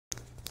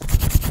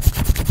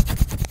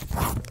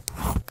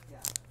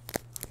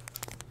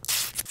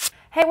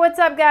Hey, what's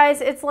up guys?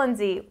 It's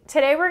Lindsay.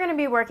 Today we're going to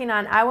be working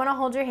on I Wanna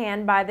Hold Your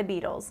Hand by the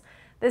Beatles.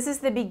 This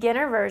is the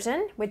beginner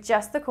version with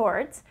just the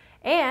chords,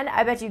 and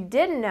I bet you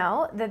didn't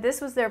know that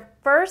this was their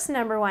first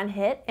 #1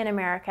 hit in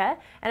America,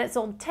 and it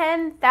sold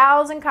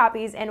 10,000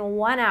 copies in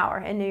 1 hour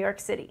in New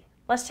York City.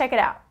 Let's check it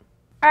out.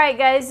 Alright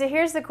guys, so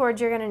here's the chords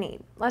you're going to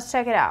need. Let's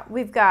check it out.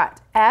 We've got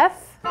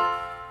F, and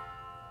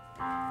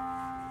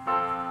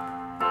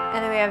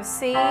then we have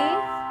C,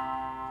 then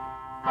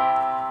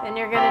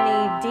you're going to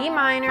need D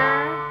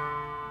minor,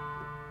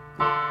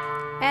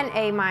 and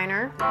A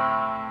minor,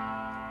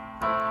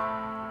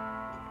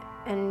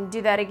 and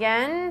do that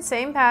again,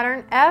 same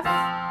pattern, F,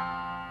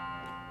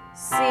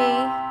 C,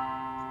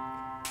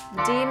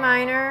 D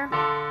minor,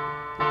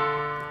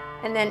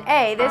 and then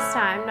A this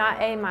time, not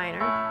A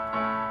minor,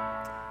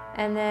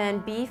 and then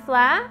B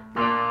flat,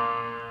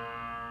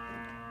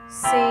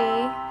 C,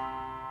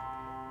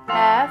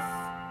 F,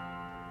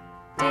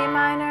 D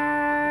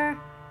minor,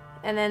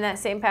 and then that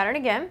same pattern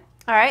again.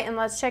 All right, and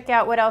let's check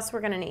out what else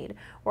we're gonna need.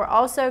 We're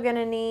also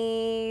gonna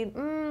need,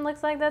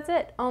 looks like that's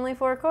it, only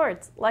 4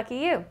 chords. Lucky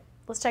you.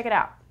 Let's check it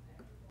out.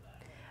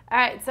 All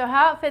right, so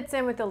how it fits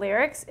in with the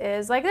lyrics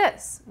is like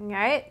this, all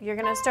right? You're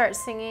gonna start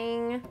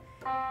singing,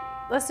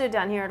 let's do it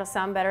down here, it'll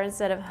sound better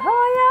instead of,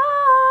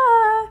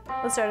 oh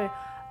yeah. Let's start it,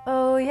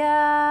 oh yeah,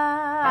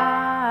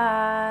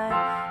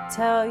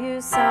 tell you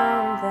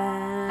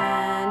something.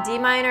 D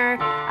minor,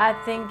 I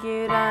think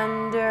you'd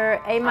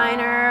under, A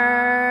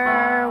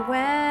minor,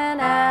 when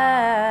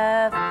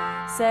F,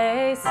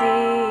 say C,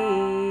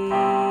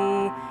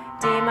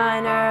 D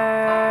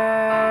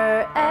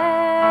minor,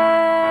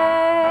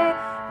 A,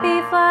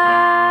 B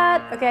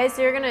flat. Okay,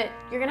 so you're gonna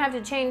have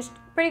to change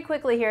pretty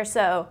quickly here.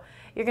 So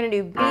you're gonna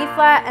do B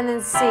flat and then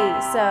C.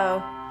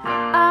 So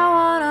I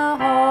wanna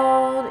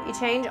hold, you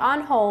change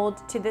on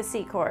hold to the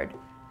C chord.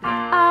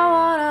 I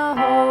wanna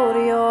hold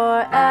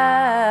your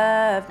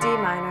F, D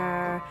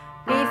minor,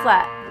 B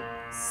flat,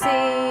 C,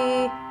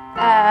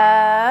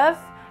 F,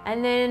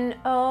 and then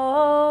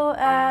O,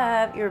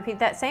 F. You repeat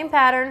that same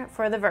pattern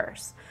for the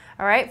verse.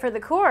 All right, for the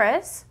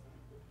chorus,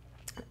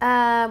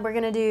 we're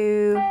gonna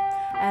do,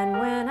 and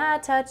when I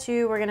touch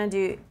you, we're gonna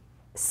do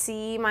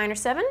C minor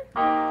 7,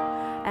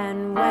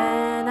 and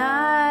when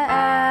I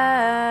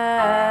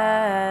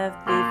F,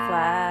 B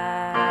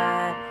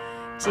flat,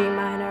 G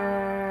minor.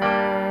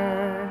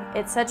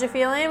 It's such a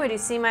feeling. We do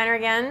C minor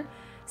again.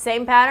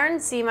 Same pattern,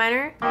 C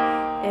minor.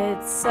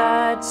 It's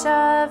such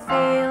a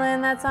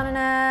feeling that's on an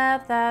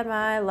F that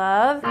my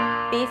love.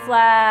 B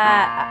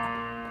flat.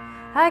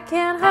 I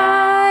can't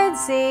hide,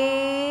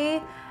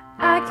 C.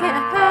 I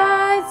can't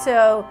hide.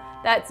 So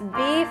that's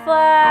B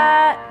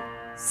flat,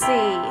 C.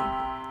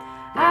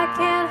 I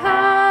can't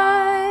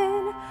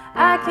hide.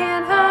 I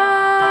can't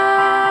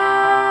hide.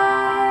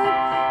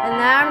 And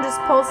now I'm just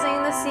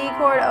pulsing the C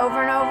chord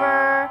over and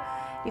over.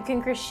 You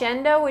can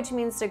crescendo, which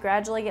means to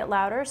gradually get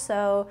louder.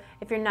 So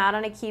if you're not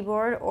on a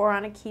keyboard or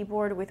on a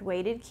keyboard with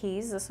weighted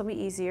keys, this will be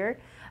easier.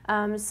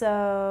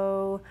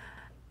 So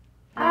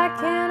I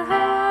can't hide.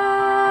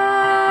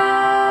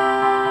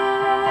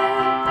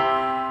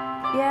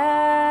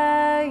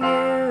 Yeah,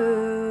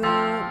 you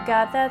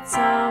got that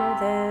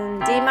something.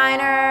 D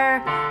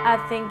minor, I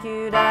think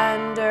you'd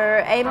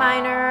under. A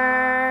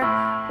minor,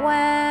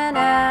 when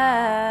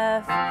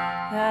F,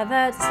 got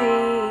that C.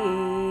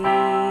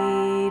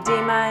 D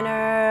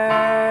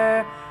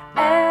minor,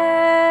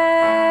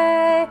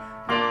 A,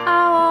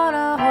 I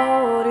wanna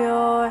hold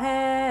your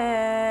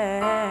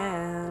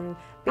hand.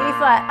 B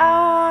flat, I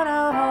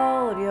wanna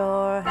hold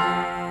your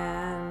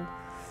hand.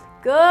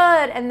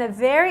 Good, and the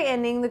very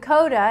ending, the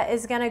coda,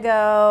 is gonna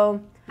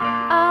go,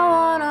 I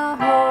wanna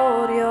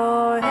hold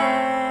your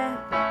hand,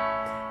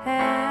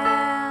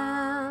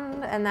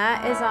 and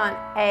that is on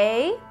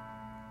A.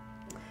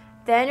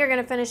 Then you're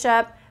gonna finish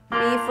up B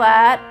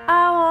flat,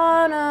 I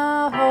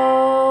wanna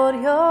hold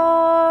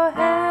your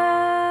hand.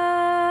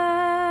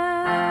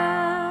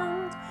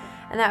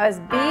 And that was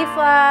B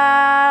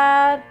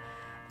flat,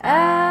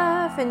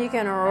 F, and you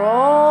can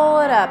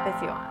roll it up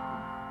if you want.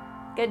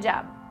 Good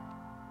job.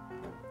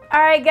 All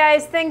right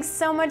guys, thanks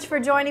so much for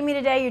joining me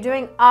today. You're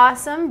doing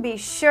awesome. Be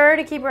sure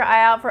to keep your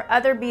eye out for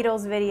other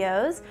Beatles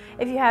videos.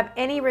 If you have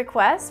any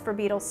requests for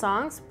Beatles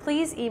songs,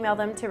 please email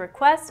them to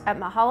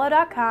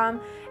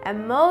request@mahalo.com.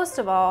 And most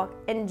of all,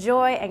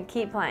 enjoy and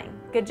keep playing.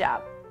 Good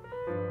job.